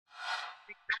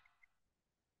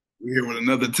We're here with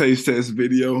another taste test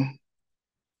video.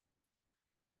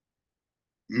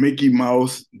 Mickey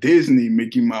Mouse, Disney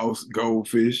Mickey Mouse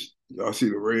Goldfish. Y'all see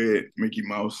the red Mickey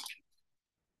Mouse.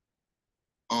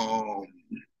 Um,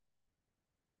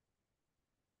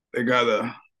 they got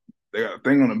a they got a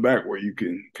thing on the back where you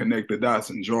can connect the dots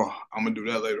and draw. I'm gonna do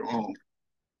that later on.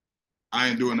 I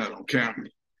ain't doing that on camera.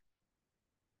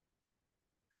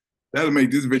 That'll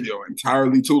make this video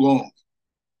entirely too long.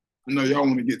 I know y'all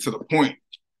want to get to the point.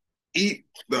 Eat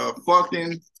the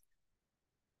fucking,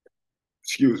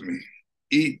 excuse me,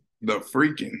 eat the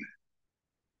freaking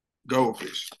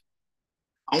goldfish.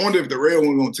 I wonder if the red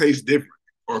one gonna taste different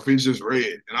or if it's just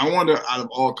red. And I wonder out of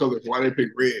all colors why they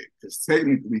pick red because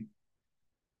technically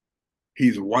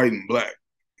he's white and black.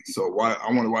 So why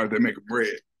I wonder why they make him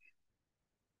red.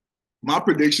 My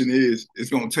prediction is it's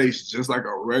gonna taste just like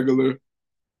a regular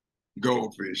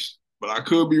goldfish, but I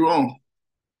could be wrong.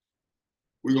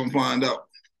 We're gonna find out.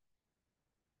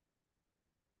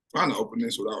 I'm trying to open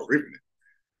this without ripping it.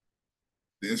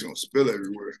 Then it's gonna spill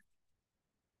everywhere.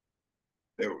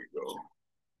 There we go.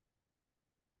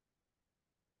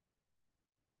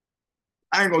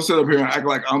 I ain't gonna sit up here and act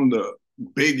like I'm the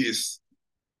biggest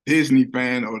Disney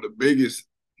fan or the biggest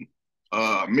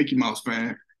Mickey Mouse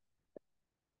fan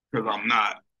because I'm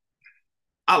not.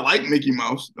 I like Mickey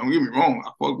Mouse. Don't get me wrong.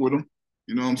 I fuck with him.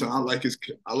 You know what I'm saying?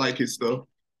 I like his stuff.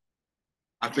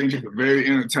 I think he's a very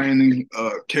entertaining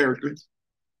character,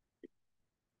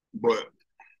 but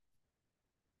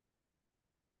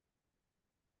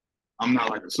I'm not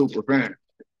like a super fan.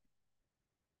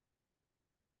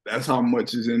 That's how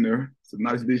much is in there. It's a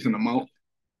nice decent amount.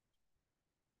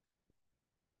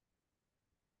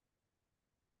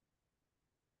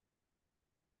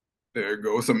 There it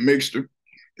goes. It's a mixture.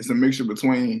 It's a mixture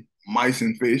between mice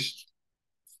and fish.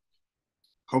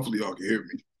 Hopefully y'all can hear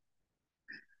me.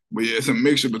 But yeah, it's a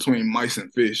mixture between mice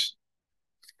and fish.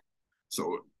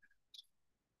 So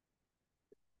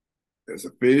there's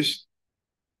a fish.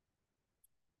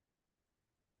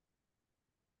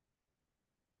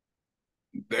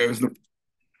 There's the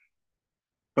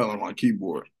fell on my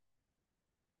keyboard.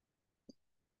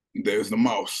 There's the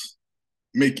mouse,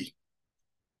 Mickey.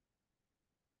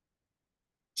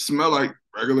 Smell like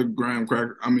regular graham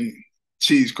cracker. I mean,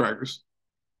 cheese crackers.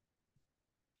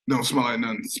 Don't smell like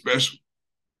nothing special.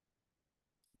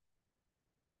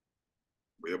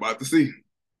 We're about to see.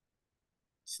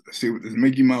 Let's see what this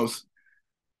Mickey Mouse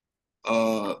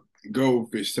uh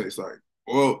goldfish tastes like.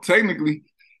 Well, technically,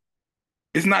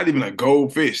 it's not even a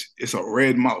goldfish. It's a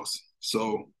red mouse.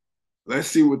 So let's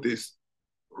see what this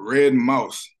red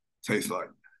mouse tastes like.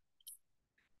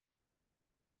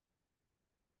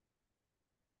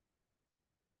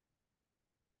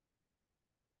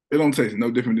 It don't taste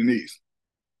no different than these.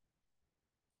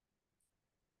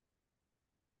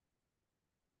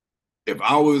 If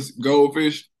I was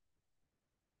goldfish,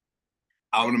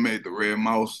 I would have made the red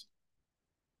mouse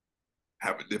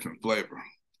have a different flavor.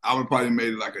 I would probably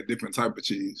made it like a different type of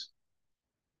cheese.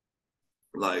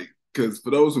 Like, because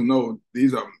for those who know,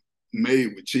 these are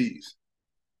made with cheese.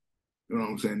 You know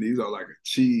what I'm saying? These are like a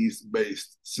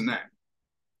cheese-based snack.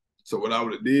 So what I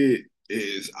would have did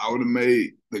is I would have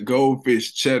made the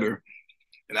goldfish cheddar,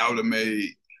 and I would have made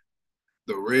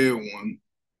the red one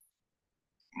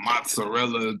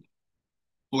mozzarella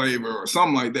flavor or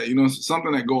something like that. You know,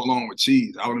 something that go along with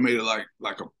cheese. I would have made it like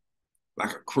a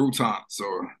croutons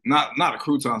or not a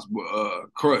croutons,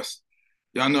 but crust.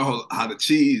 Y'all know how the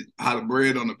cheese, how the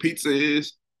bread on the pizza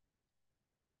is.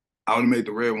 I would have made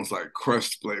the red ones like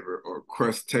crust flavor or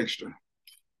crust texture,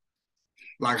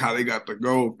 like how they got the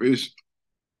goldfish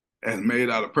as made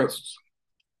out of pretzels.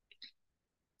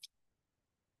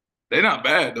 They're not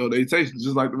bad though. They taste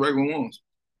just like the regular ones.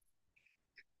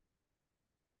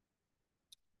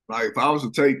 Like if I was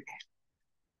to take,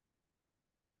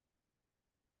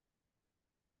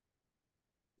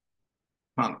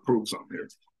 trying to prove something here.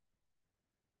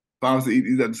 If I was to eat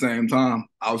these at the same time,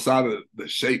 outside of the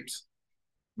shapes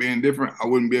being different, I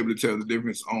wouldn't be able to tell the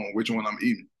difference on which one I'm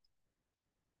eating.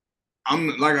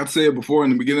 I'm like I said before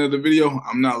in the beginning of the video,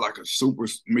 I'm not like a super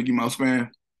Mickey Mouse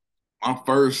fan. My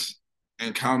first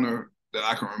encounter that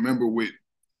I can remember with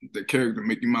the character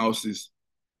Mickey Mouse is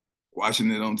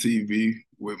watching it on TV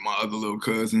with my other little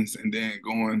cousins and then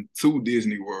going to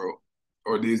Disney World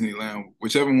or Disneyland,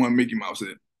 whichever one Mickey Mouse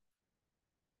is,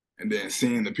 and then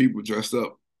seeing the people dressed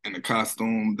up in the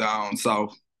costume down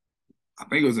south. I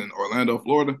think it was in Orlando,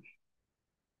 Florida,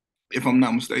 if I'm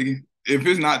not mistaken. If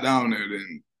it's not down there,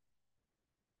 then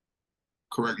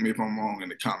correct me if I'm wrong in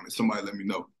the comments. Somebody let me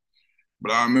know.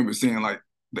 But I remember seeing like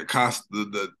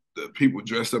the people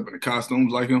dressed up in the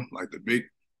costumes like him, like the big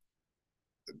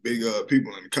the big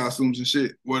people in the costumes and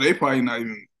shit. Well, they probably not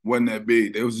even wasn't that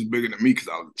big. They was just bigger than me because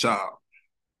I was a child.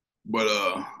 But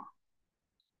I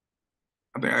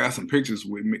think I got some pictures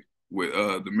with me with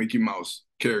the Mickey Mouse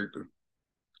character.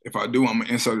 If I do, I'm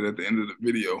gonna insert it at the end of the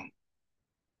video.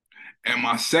 And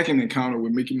my second encounter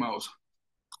with Mickey Mouse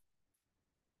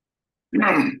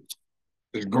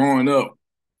is growing up,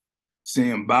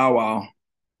 seeing Bow Wow.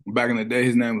 Back in the day,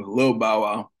 his name was Lil Bow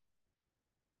Wow.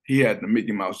 He had the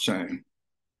Mickey Mouse chain.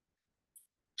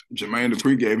 Jermaine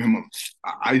Dupri gave him a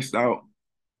iced out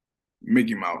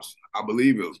Mickey Mouse. I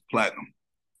believe it was platinum.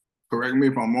 Correct me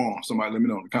if I'm wrong. Somebody let me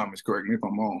know in the comments. Correct me if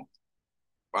I'm wrong.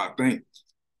 But I think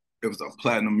it was a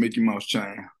platinum Mickey Mouse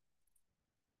chain.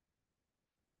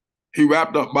 He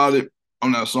rapped up about it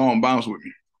on that song Bounce With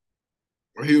Me.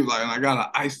 Where he was like, and I got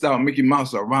an iced out Mickey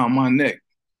Mouse around my neck.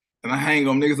 And I hang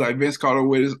on niggas like Vince Carter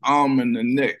with his arm in the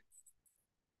neck.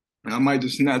 And I might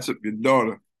just snatch up your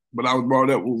daughter. But I was brought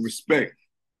up with respect.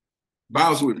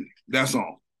 Bounce With Me, that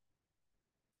song.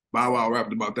 Bow Wow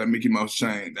rapped about that Mickey Mouse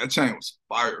chain. That chain was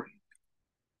fire.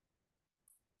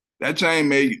 That chain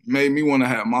made me want to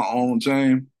have my own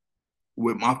chain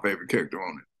with my favorite character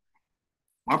on it.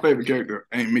 My favorite character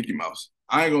ain't Mickey Mouse.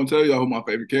 I ain't gonna tell y'all who my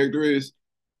favorite character is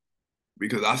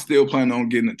because I still plan on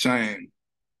getting a chain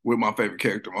with my favorite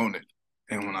character on it.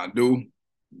 And when I do,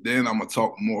 then I'm gonna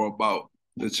talk more about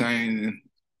the chain and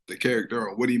the character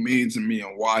and what he means to me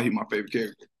and why he my favorite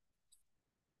character.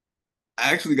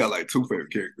 I actually got like two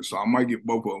favorite characters, so I might get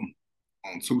both of them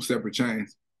on two separate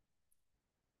chains.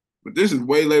 But this is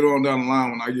way later on down the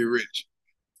line when I get rich.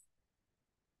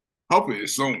 Hopefully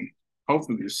it's soon.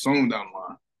 Hopefully it's soon down the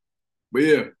line. But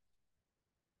yeah,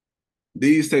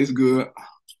 these taste good.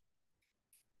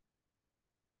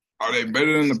 Are they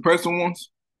better than the pretzel ones?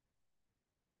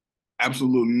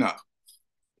 Absolutely not.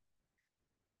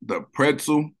 The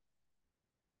pretzel,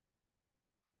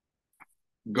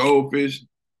 goldfish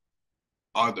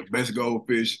are the best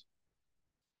goldfish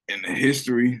in the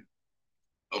history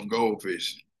of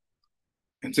goldfish.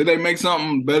 Until they make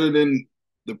something better than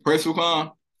the pretzel kind,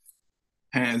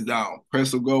 hands down,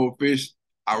 pretzel goldfish,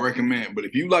 I recommend. But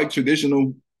if you like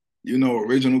traditional,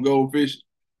 original goldfish,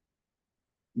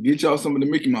 get y'all some of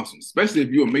the Mickey Mouse ones, especially if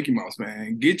you're a Mickey Mouse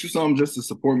fan. Get you some just to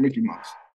support Mickey Mouse.